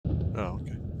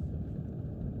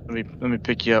Let me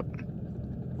pick you up.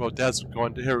 Well, Dad's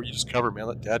going to here. You just cover, man.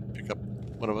 Let Dad pick up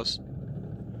one of us.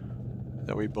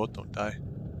 That way, we both don't die.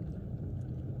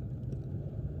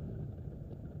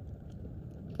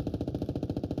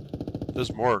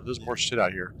 There's more. There's more shit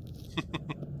out here.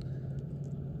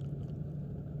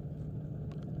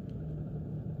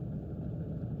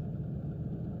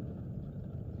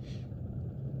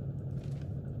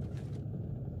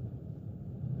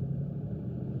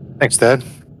 Thanks, Dad.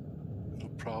 No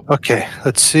problem. Okay,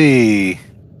 let's see.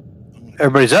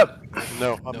 Everybody's up.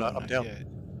 No, I'm not. I'm down. Yet.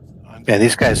 Man,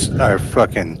 these guys are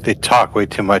fucking. They talk way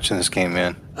too much in this game,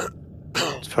 man.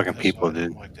 It's fucking That's people, why I don't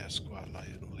dude. like that squad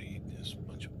lead. It's a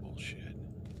bunch of bullshit.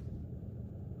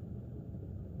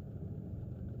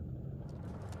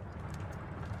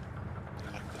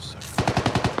 They like to suck.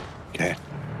 Okay.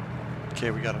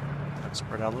 Okay, we gotta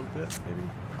spread out a little bit, maybe.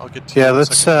 I'll get to Yeah, you in a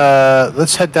second.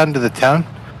 let's head down to the town.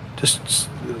 Just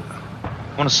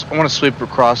I want to sweep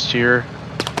across here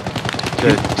to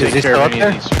Is take he care still of up any there?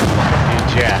 of these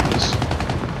jacks.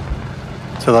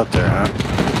 still up there, huh?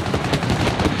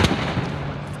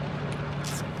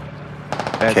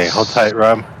 Okay, hold tight,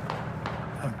 Rob.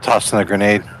 I'm tossing a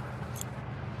grenade.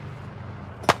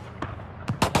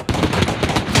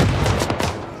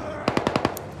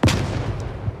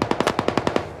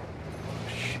 Oh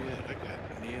shit, I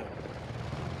got nailed.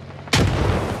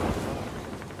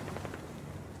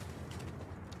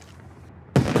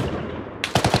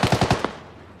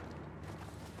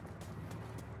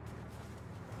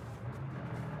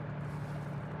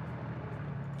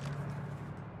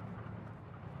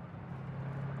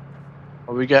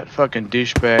 Well, we got fucking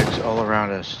douchebags all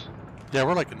around us. Yeah,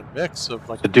 we're like in a mix of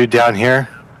like. The dude down here.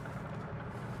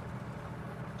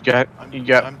 I'm You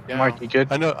down. got Mike. You good?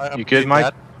 I know. I'm You good, getting Mike?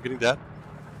 That. I'm getting that.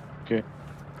 Okay.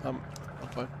 I'm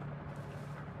fine.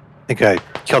 I think I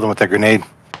killed him with that grenade.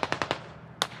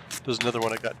 There's another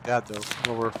one I got Dad though.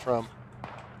 Where we're from.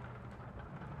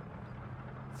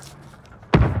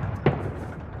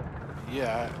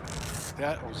 Yeah,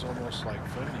 that was almost like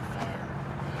friendly fire.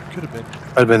 Could have been.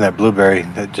 Might have been that blueberry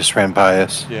that just ran by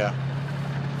us. Yeah.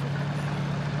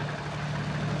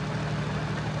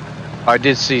 I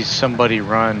did see somebody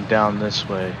run down this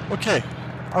way. Okay.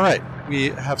 All right. We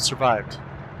have survived.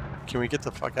 Can we get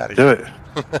the fuck out of Do here?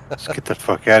 it. Let's get the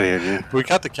fuck out of here, dude. We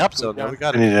got the cap zone now. We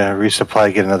got I it. need to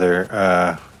resupply, get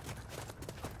another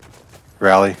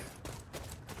rally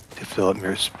to fill up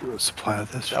your supply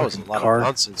of this. That was a fucking lot car. of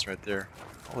nonsense right there.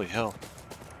 Holy hell.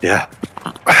 Yeah.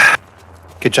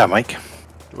 Good job, Mike.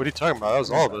 What are you talking about? That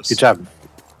was all of us. Good job.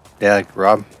 Yeah,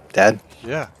 Rob, Dad.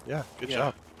 Yeah. Good Yeah.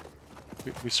 job.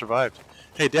 We survived.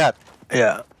 Hey, Dad.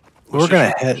 Yeah. we'll We're shoot gonna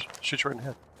you- head. Shoot you right in the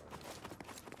head.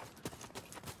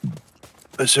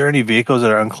 Is there any vehicles that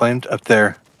are unclaimed up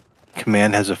there?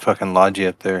 Command has a fucking Logi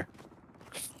up there.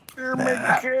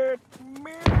 Nah. Here,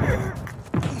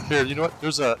 you know what?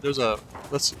 There's a.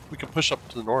 We can push up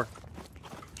to the north.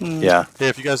 Yeah. Hey,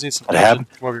 if you guys need some, What happened?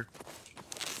 come over here.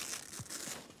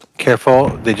 Careful.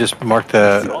 They just marked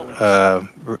the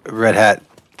red hat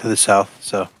to the south.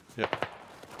 So. Yep.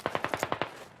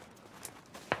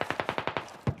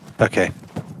 Okay.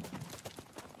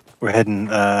 We're heading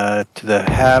to the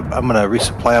hab. I'm gonna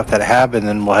resupply off that hab, and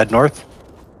then we'll head north.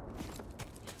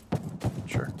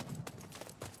 Sure.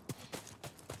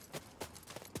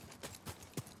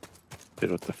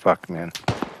 Dude, what the fuck, man?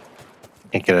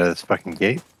 Can't get out of this fucking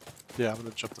gate. Yeah, I'm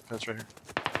gonna jump the fence right here.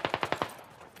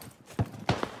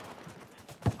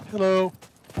 Hello.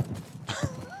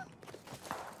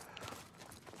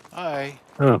 Hi.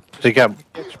 Oh, they got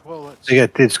Catch bullets.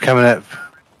 dudes coming up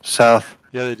south.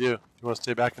 Yeah, they do. You want to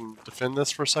stay back and defend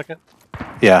this for a second?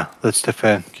 Yeah, let's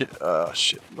defend. Okay.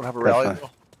 Shit. We don't have a rally Definitely.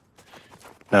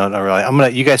 though. No, not really. I'm gonna.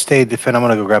 You guys stay defend. I'm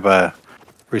gonna go grab a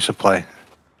resupply.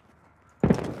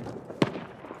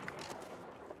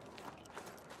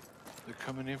 They're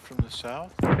coming in from the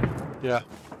south. Yeah.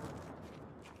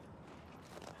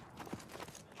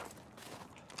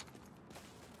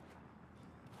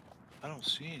 I don't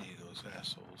see any of those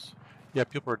assholes. Yeah,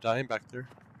 people are dying back there.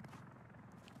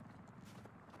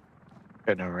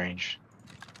 Got no range.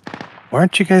 Why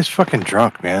aren't you guys fucking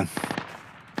drunk, man?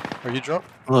 Are you drunk?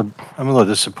 I'm a little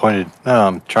disappointed. No,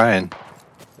 I'm trying.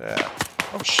 Yeah.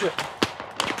 Oh shit.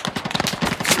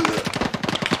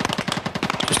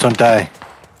 Just don't die.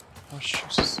 Oh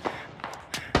Jesus.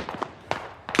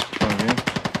 One of you.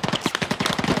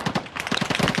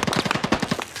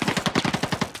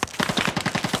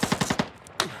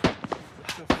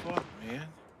 What the fuck, man?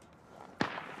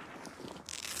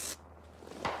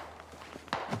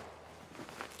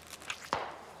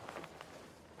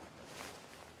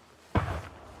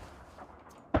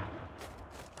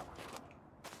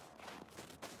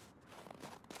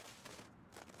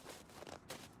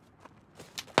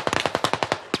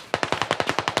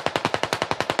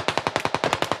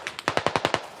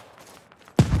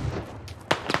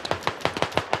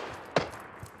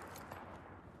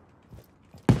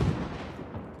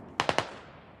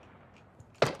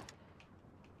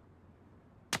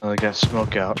 they got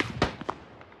smoke out.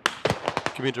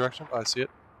 Give me a direction. Oh, I see it.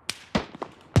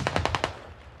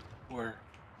 Where?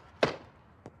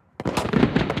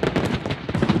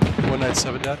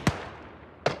 197, Dad.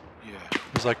 Yeah.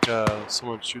 There's like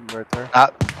someone shooting right there.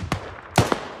 Ah,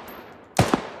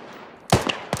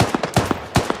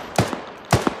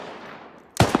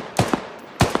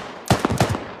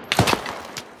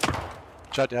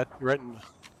 Shot, Dad. You're right in.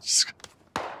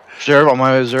 reserve on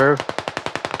my reserve.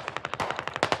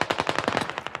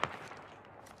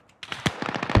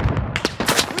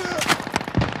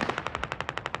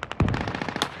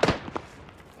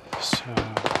 So,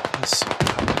 let's see.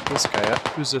 This guy at?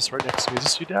 Who's this right next to me? Is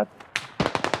this you, Dad?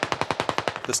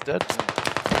 This dead?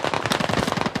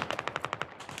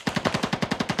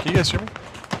 Can you guys hear me?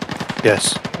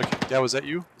 Yes. Okay, Dad, was that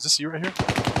you? Is this you right here?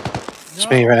 It's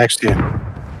me right next to you.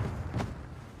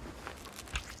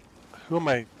 Who am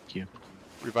I You.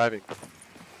 reviving?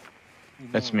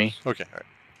 That's me. Okay, alright.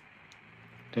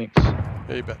 Thanks.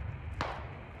 Yeah, you bet.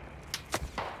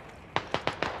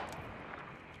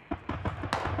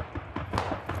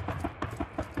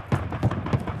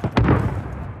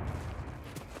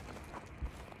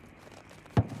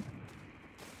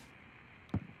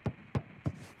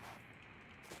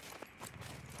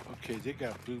 Okay, they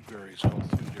got blueberries all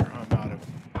through there. I'm out of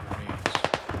grenades.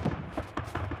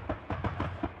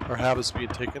 Our hab is being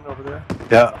taken over there.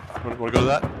 Yeah. Want to go to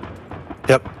that?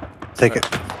 Yep. Take it.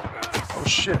 Oh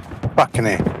shit. Fucking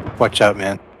A. Watch out,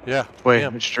 man. Yeah. Wait,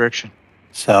 damn. which direction?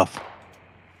 South.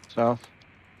 South?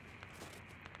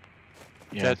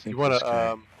 Yeah, I Dad, think you want this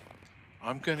guy- to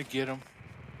I'm gonna get them.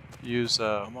 use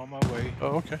I'm on my way.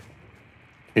 Oh, okay.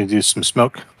 Can you do some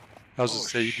smoke? I was Oh, just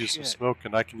say you do some shit. smoke,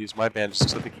 and I can use my bandages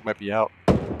because I think he might be out.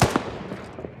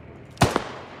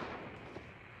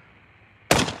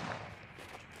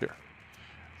 Here,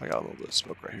 I got a little bit of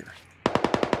smoke right here.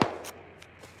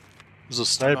 There's a I'm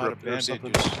sniper out up of there or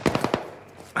something. bandages.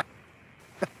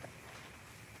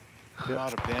 I'm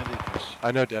out of bandages.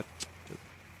 I know, Dad.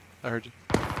 I heard you.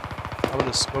 I'm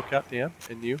gonna smoke out Dan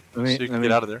and you, Let me- so you can let get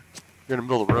me- out of there. You're in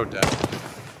the middle of the road, Dad.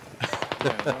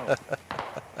 Yeah, I know.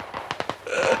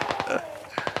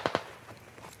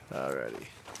 Alrighty.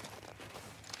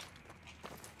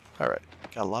 Alright,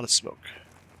 got a lot of smoke.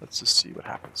 Let's just see what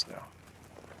happens now.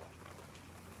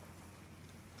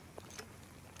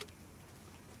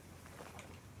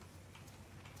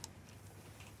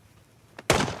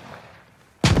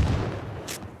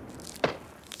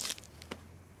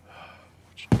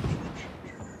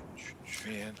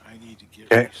 Man, I need to get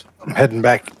Okay. me some. I'm heading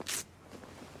back.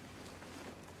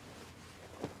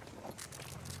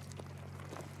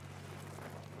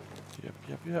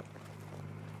 Yep.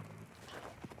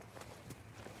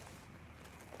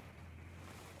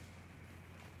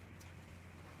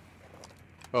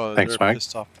 Oh, Thanks, they're Mike.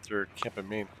 pissed off that they're camping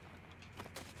Maine.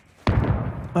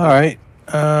 All right.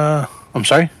 I'm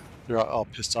sorry. They're all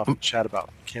pissed off and chat about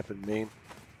camping Maine.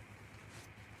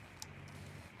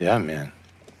 Yeah, man.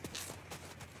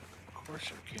 Of course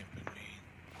they're camping me.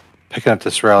 Picking up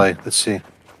this rally. Let's see.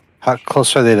 How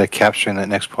close are they to capturing that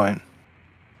next point?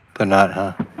 They're not,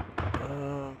 huh?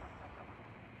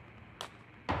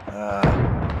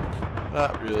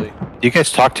 Not really. You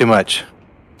guys talk too much.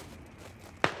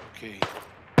 Okay.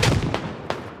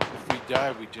 If we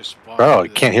die, we just spawn. Bro, I into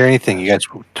the- can't hear anything. You guys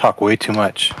talk way too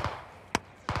much.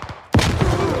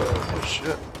 Oh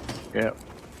shit. Yeah.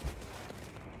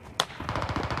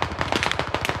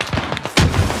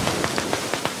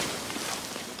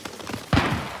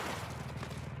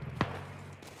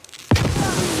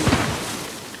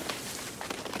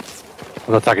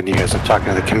 I'm not talking to you guys. I'm talking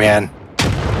to the command.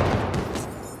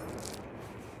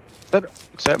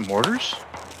 Is that mortars?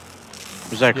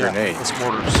 Or is that Yeah, grenade? that's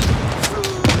mortars.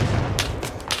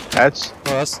 That's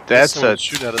Oh, That's someone a-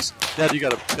 shooting at us. Dad, you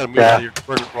gotta move Yeah. out of here.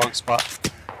 We're in the wrong spot.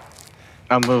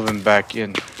 I'm moving back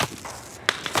in.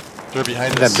 They're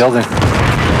behind That us. building.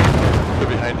 They're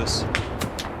behind us.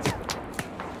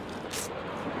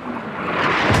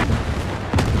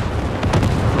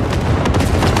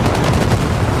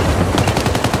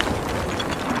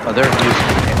 Oh, they're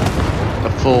using a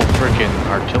full freaking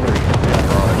artillery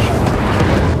barrage.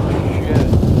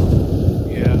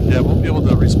 Shit. Yeah. Yeah, we'll be able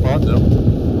to respawn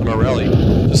though on our rally.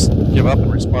 Just give up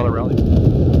and respawn our rally.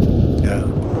 Yeah.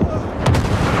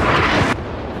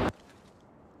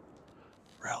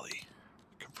 Rally.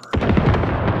 Confirmed.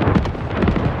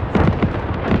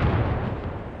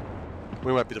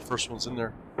 We might be the first ones in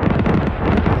there.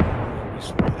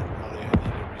 Respawn it, Raleigh. I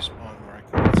need to respawn where I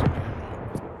can get some ammo.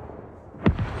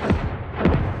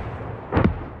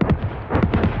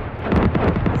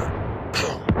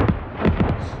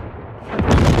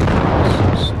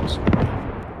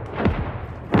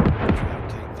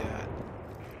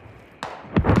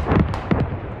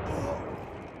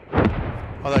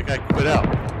 Oh, that guy quit out.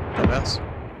 Dumbass.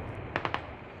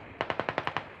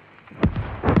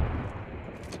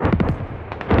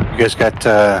 You guys got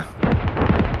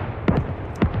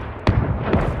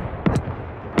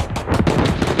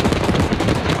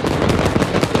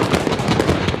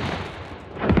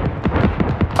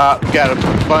We got a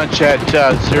bunch at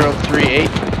 038,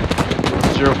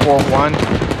 041.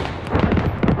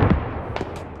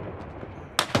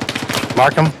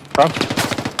 mark him, Rob?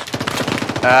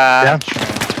 Yeah.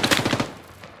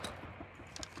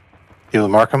 You will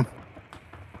mark him?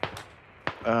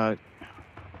 Damn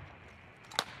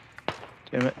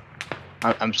it.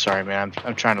 I'm sorry, man.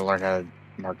 I'm trying to learn how to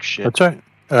mark shit. That's all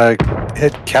right.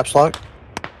 Hit caps lock.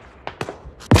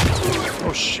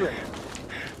 Oh shit.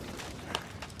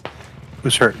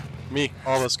 Who's hurt? Me.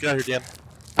 All of us. Get out here, Dan.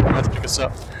 You have to pick us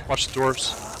up. Watch the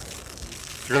doors.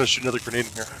 You're gonna shoot another grenade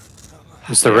in here.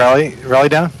 Is the rally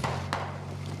down?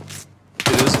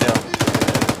 It is down.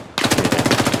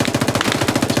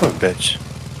 Son of a bitch.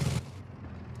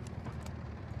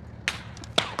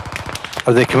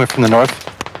 Are they coming from the north?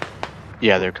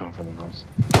 Yeah, they're coming from the north.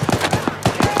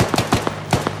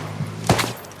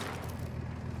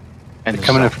 And They're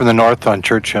coming in from the north on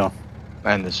Churchill.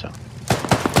 and the south.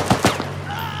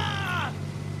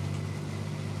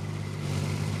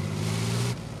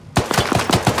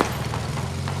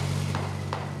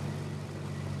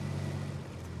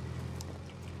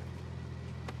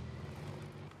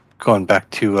 Going back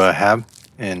to Hab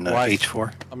in Why?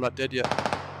 H4. I'm not dead yet.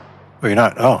 Oh, you're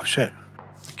not? Oh, shit.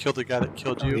 I killed the guy that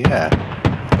killed Oh, you. yeah.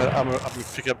 But I'm gonna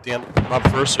pick up Dan Rob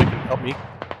first so he can help me.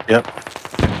 Yep.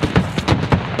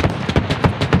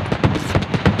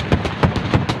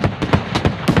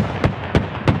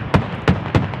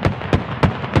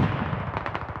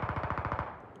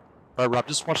 All right, Rob,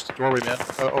 just watch the doorway, man.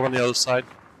 Over on the other side,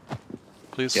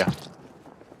 please. Yeah.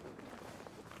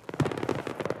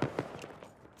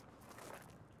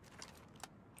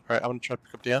 All right, I'm gonna try to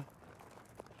pick up Dan.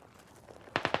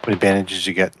 What advantages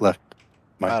you got left,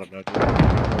 Mike? I don't know,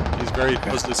 dude. He's very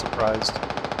pleasantly surprised.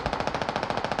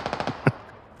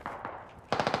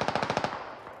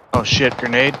 Oh shit,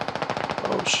 grenade.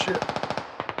 Oh shit.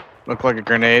 Look like a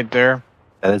grenade there.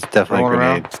 That is definitely a Rolling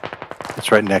grenade. around.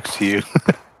 It's right next to you.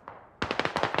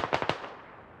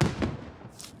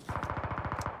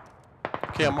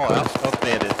 Okay, I'm all out of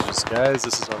bandages, guys.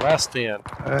 This is our last stand.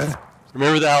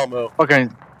 Remember the Alamo.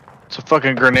 Fucking, it's a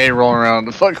fucking grenade rolling around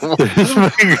the fucking wall. It's a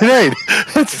fucking grenade.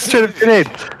 It's a straight up grenade.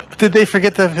 Did they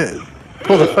forget to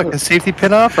pull the fucking safety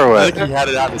pin off or I what? think he had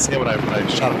it out in his hand when I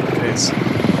shot him in the face.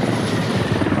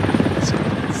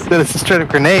 Dude, it's a straight up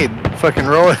grenade. Fucking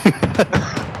rolling.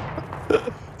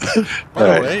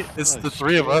 By the way, it's the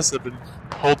three of us that have been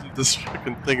holding this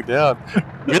fucking thing down.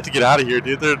 We have to get out of here,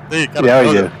 dude. They gotta Yeah,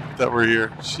 we know do. that we're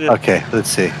here. Shit. Okay, let's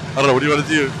see. I don't know. What do you want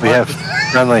to do? We have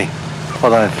friendly.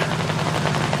 Hold on.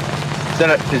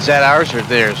 Is that ours or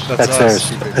theirs? That's us.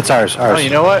 theirs. It's ours. Oh, Ours.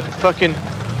 you know what? Fucking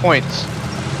points.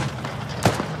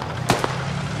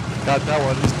 Got that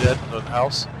one. He's dead in the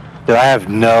house. Dude, I have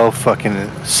no fucking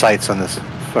sights on this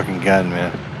fucking gun,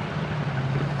 man.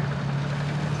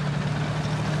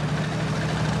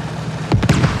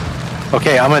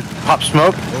 Okay, I'm gonna pop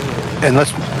smoke, and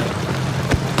let's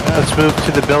move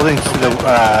to the buildings to the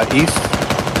east.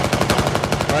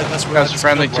 All right, that's where That's I a just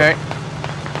friendly killed one. tank.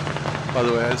 By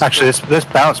the way, I just Actually, let's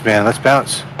bounce, man. Let's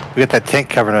bounce. We got that tank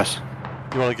covering us.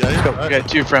 you want to get it? We got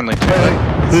two friendly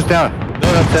tanks. Who's down?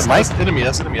 No, that's Mike? enemy.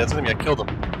 That's enemy. That's enemy. I killed him.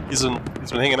 He's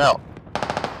been hanging out.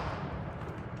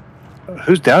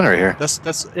 Who's down right here?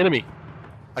 That's enemy.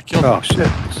 I killed him. Oh shit!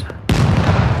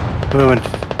 Moving.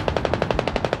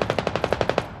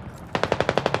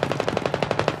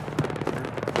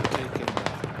 Taking,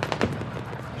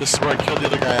 This is where I killed the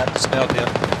other guy at just now, Dan.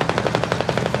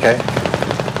 Okay.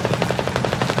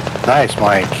 Nice,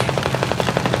 Mike.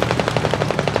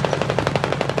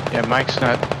 Yeah, Mike's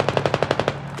not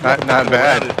bad. I'm not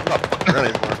fucking around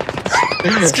anymore. So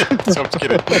I'm just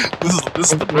kidding.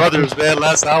 This is the brothers, man.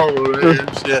 Last Alamo right here.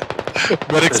 Shit.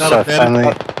 Medics Just out of friendly.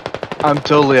 bandage. I'm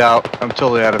totally out. I'm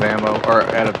totally out of ammo or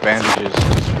out of bandages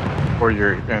for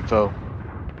your info.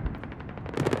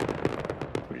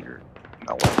 For your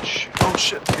knowledge. Oh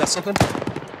shit. You got something?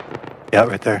 Yeah,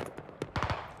 right there.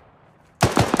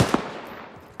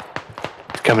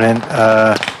 It's coming in.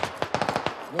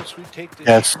 once we take this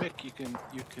Yes. schmick, you can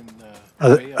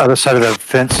way up. Other side of the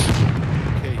fence.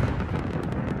 Okay.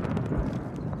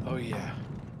 Oh yeah.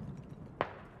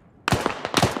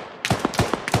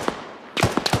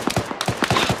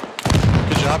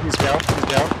 Good job. He's down. He's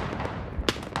down.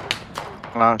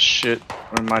 Oh shit.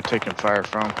 Where am I taking fire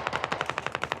from?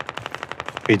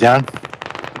 Are you down?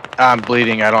 I'm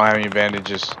bleeding. I don't have any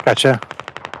bandages. Gotcha.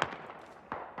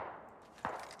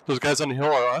 Those guys on the hill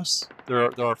are us.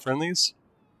 They're our friendlies.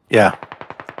 Yeah.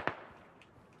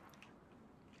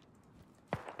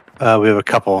 We have a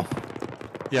couple.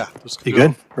 Yeah. Those You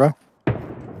good, bro?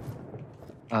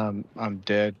 I'm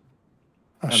dead.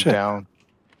 Oh, I'm shit. down.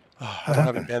 Oh, I don't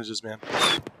have any bandages, man.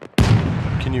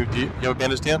 Do you have a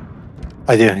bandage, Dan?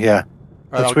 I do, yeah. All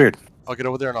right, That's weird. I'll get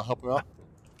over there and I'll help him out.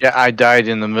 Yeah, I died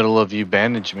in the middle of you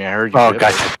bandaging me. I heard you. Oh, did.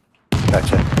 gotcha.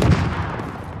 Gotcha.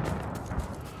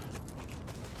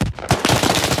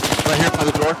 Right here by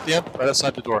the door, Dan. Right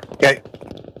outside the door. Okay.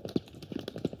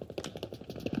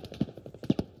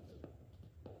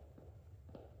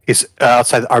 He's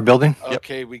outside our building.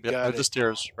 Okay, we Yep, got by it. the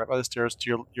stairs. Right by the stairs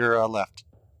to your left.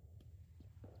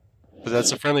 But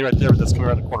that's a friendly right there, but that's coming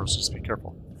around the corner, so just be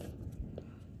careful.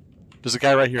 There's a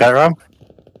guy right here. Got it, Rob?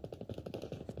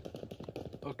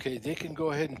 Okay, they can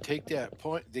go ahead and take that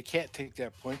point. They can't take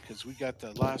that point because we got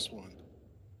the last one.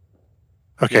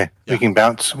 Okay. Yeah. We can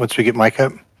bounce once we get Mike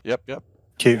up. Yep, yep.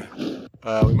 Okay.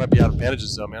 We might be out of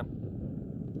bandages though, man.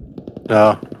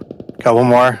 No. Got one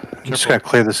more. I'm just Careful. gonna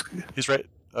clear this. He's right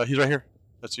here.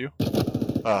 That's you.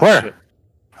 Where? Shit.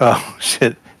 Oh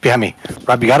shit! Behind me.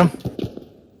 Rob, you got him?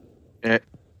 I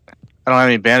don't have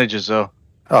any bandages though.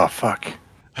 Oh fuck.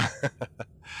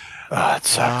 Oh, that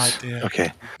sucks. Ah, damn.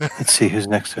 Okay. Let's see who's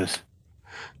next to us.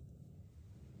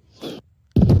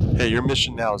 Hey, your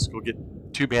mission now is to go get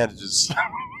 2 bandages.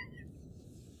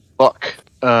 Fuck.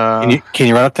 Can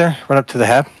you run up there? Run up to the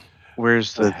hab?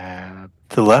 Where's the the- hab?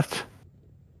 To the left?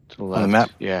 To the left. the map?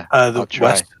 Yeah. The I'll try.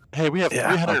 west? Hey, we have Yeah,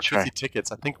 I'll 350 try.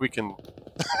 tickets. I think we can.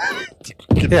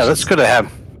 Yeah, let's go to hab.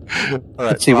 All right.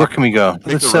 Let's see, where can we go?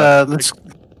 make the run.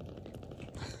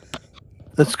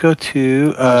 Let's go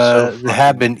to so the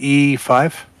hab in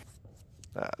E5.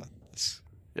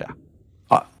 Yeah.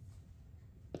 Ah.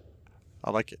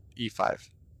 I like it. E5.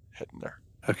 Heading there.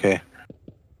 Okay. I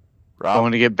Rob.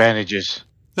 want to get bandages.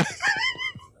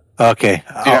 Okay.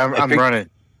 Dude, I'm running.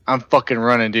 I'm fucking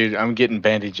running, dude. I'm getting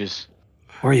bandages.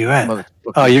 Where are you at? Motherfucker.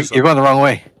 Oh, you're going the wrong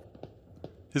way.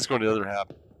 He's going to the other half.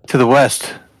 To the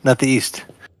west, not the east.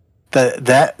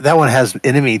 That one has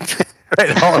enemy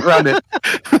right all around it.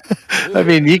 I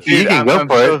mean, you Dude, can go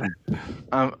for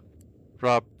it.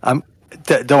 Rob.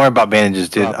 Don't worry about bandages,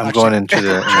 dude. Rob, I'm actually, going into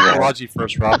the. Check the logi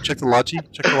first, Rob. Check the logi.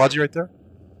 Check the logi right there.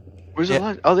 Where's Yeah. the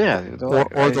lodge? Oh, yeah.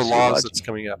 Or the laws that's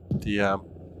coming up. The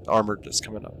armored that's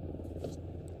coming up.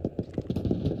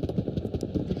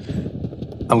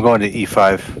 I'm going to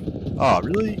E5. Oh,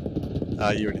 really? You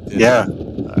already did. Yeah.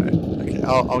 All right. Okay.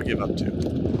 I'll give up too.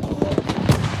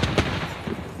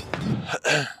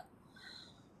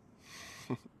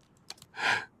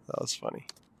 That was funny.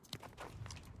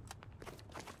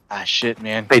 Ah, shit,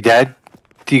 man. Hey, Dad.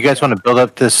 Do you guys want to build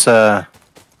up this? I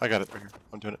got it right here.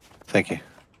 I'm doing it. Thank you.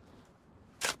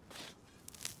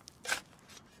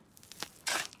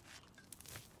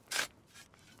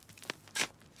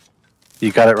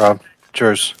 You got it, Rob. It's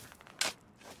yours.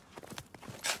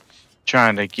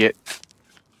 Trying to get.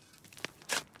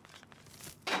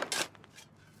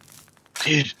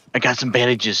 Dude, I got some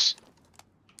bandages.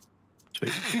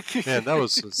 Sweet. Man, that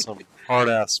was some hard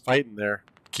ass fighting there,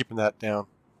 keeping that down.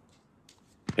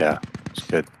 Yeah, it's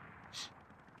good.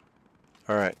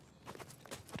 All right.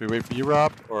 Do we wait for you,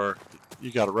 Rob, or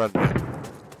you got to run? Man?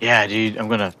 Yeah, dude. I'm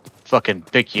gonna fucking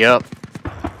pick you up.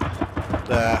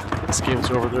 This game's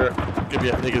over there. Give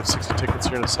you at negative 60 tickets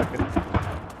here in a second.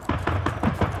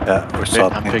 Yeah, we're still.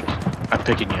 I'm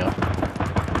picking you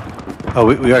up. Oh,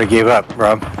 we already gave up,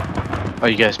 Rob. Oh,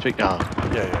 you guys pick. Oh,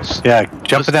 Yeah. Yeah,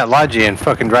 jump in that logi and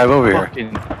fucking drive over here.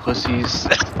 fucking pussies.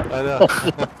 I know.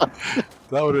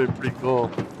 That would have been pretty cool.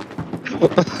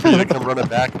 For you to come running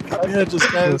back. Come here,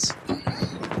 just guys.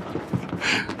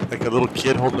 Like a little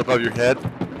kid holding above your head.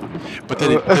 But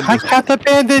then, I got the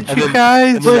bandage, and you then-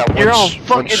 guys. and then that You're one all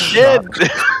one fucking dead.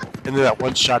 shot- And then that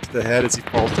one shot to the head as he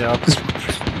falls down.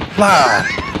 Blah.